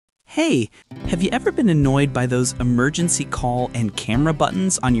Hey, have you ever been annoyed by those emergency call and camera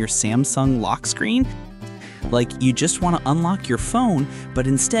buttons on your Samsung lock screen? Like you just want to unlock your phone, but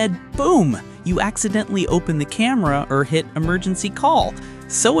instead, boom, you accidentally open the camera or hit emergency call.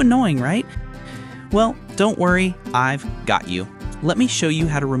 So annoying, right? Well, don't worry, I've got you. Let me show you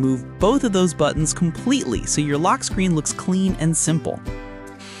how to remove both of those buttons completely so your lock screen looks clean and simple.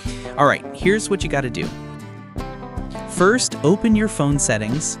 All right, here's what you got to do. First, open your phone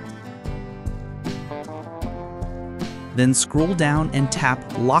settings. Then scroll down and tap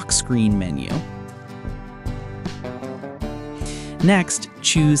Lock Screen menu. Next,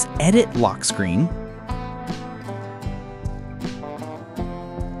 choose Edit Lock Screen.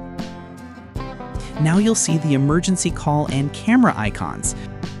 Now you'll see the emergency call and camera icons.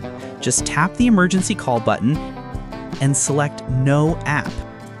 Just tap the emergency call button and select No App.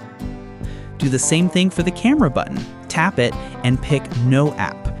 Do the same thing for the camera button. Tap it and pick No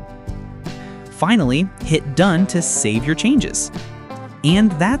App. Finally, hit Done to save your changes.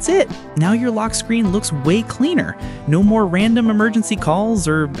 And that's it! Now your lock screen looks way cleaner. No more random emergency calls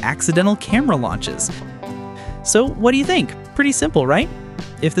or accidental camera launches. So what do you think? Pretty simple, right?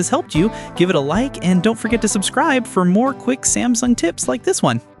 If this helped you, give it a like and don't forget to subscribe for more quick Samsung tips like this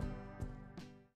one.